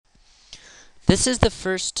This is the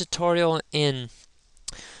first tutorial in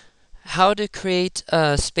how to create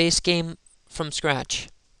a space game from scratch.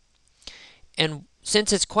 And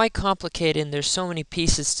since it's quite complicated and there's so many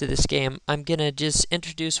pieces to this game, I'm going to just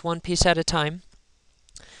introduce one piece at a time,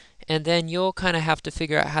 and then you'll kind of have to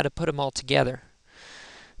figure out how to put them all together.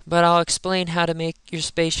 But I'll explain how to make your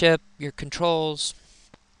spaceship, your controls,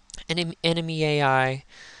 enemy AI,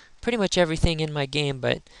 pretty much everything in my game,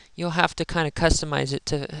 but you'll have to kind of customize it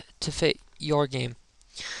to fit your game.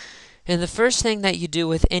 And the first thing that you do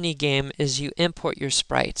with any game is you import your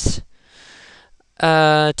sprites.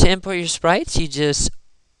 To import your sprites, you just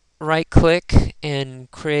right click and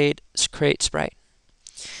create sprite.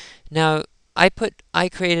 Now I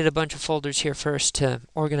created a bunch of folders here first to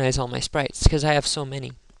organize all my sprites because I have so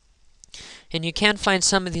many. And you can find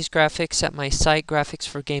some of these graphics at my site,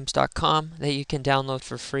 graphicsforgames.com, that you can download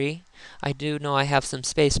for free. I do know I have some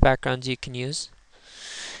space backgrounds you can use.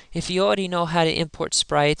 If you already know how to import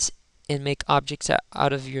sprites and make objects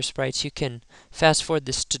out of your sprites, you can fast forward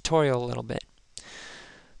this tutorial a little bit.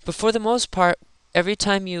 But for the most part, every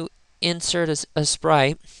time you insert a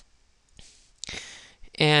sprite,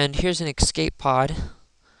 and here's an escape pod,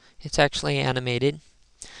 it's actually animated,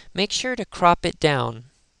 make sure to crop it down.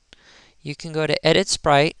 You can go to Edit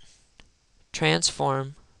Sprite,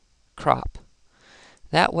 Transform, Crop.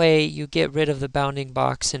 That way you get rid of the bounding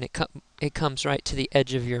box and it comes right to the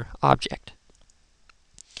edge of your object.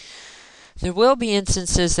 There will be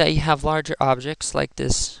instances that you have larger objects like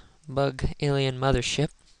this bug alien mothership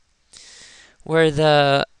where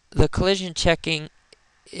the collision checking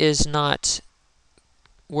is not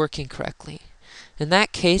working correctly. In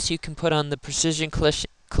that case, you can put on the precision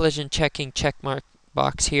collision checking checkmark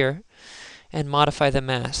box here and modify the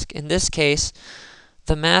mask. In this case,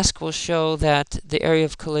 the mask will show that the area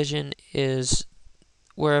of collision is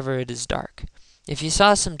wherever it is dark. If you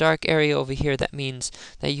saw some dark area over here, that means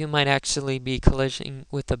that you might actually be collisioning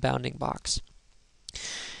with the bounding box.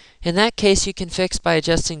 In that case, you can fix by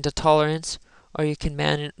adjusting the tolerance, or you can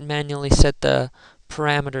manually set the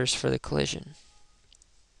parameters for the collision.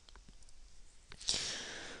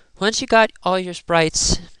 Once you got all your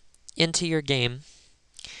sprites into your game,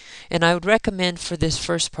 and I would recommend for this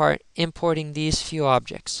first part importing these few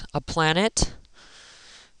objects. A planet,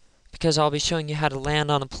 because I'll be showing you how to land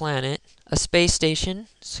on a planet. A space station,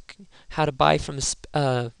 how to buy from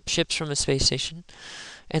ships from a space station.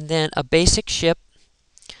 And then a basic ship,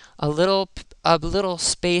 a little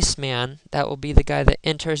spaceman, that will be the guy that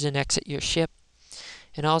enters and exits your ship.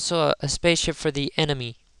 And also a spaceship for the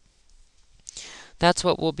enemy. That's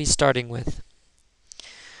what we'll be starting with.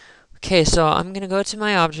 Okay, so I'm going to go to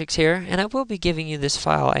my objects here, and I will be giving you this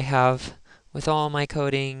file I have with all my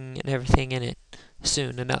coding and everything in it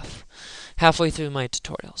soon enough, halfway through my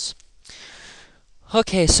tutorials.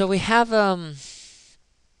 Okay, so we have my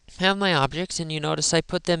objects, and you notice I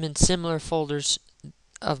put them in similar folders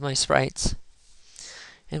of my sprites.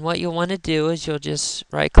 And what you'll want to do is you'll just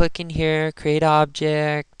right-click in here, create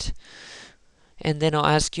object, and then it'll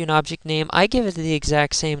ask you an object name. I give it the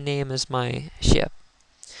exact same name as my ship.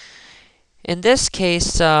 In this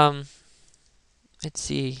case, let's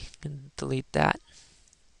see, delete that.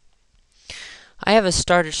 I have a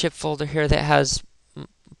starter ship folder here that has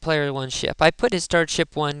player 1 ship. I put it starter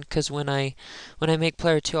ship 1 because when I make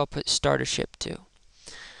player 2, I'll put starter ship 2.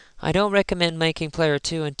 I don't recommend making player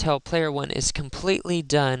 2 until player 1 is completely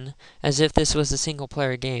done, as if this was a single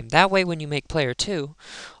player game. That way when you make player 2,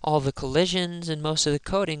 all the collisions and most of the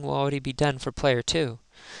coding will already be done for player 2,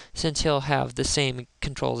 since he'll have the same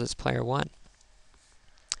controls as player 1.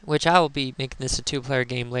 Which I will be making this a 2-player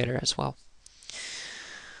game later as well.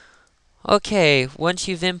 Okay, once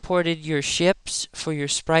you've imported your ships for your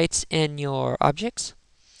sprites and your objects,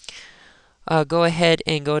 go ahead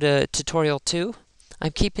and go to tutorial 2.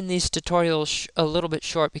 I'm keeping these tutorials a little bit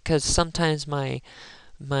short because sometimes my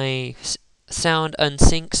sound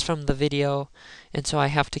unsyncs from the video, and so I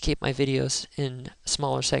have to keep my videos in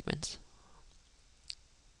smaller segments.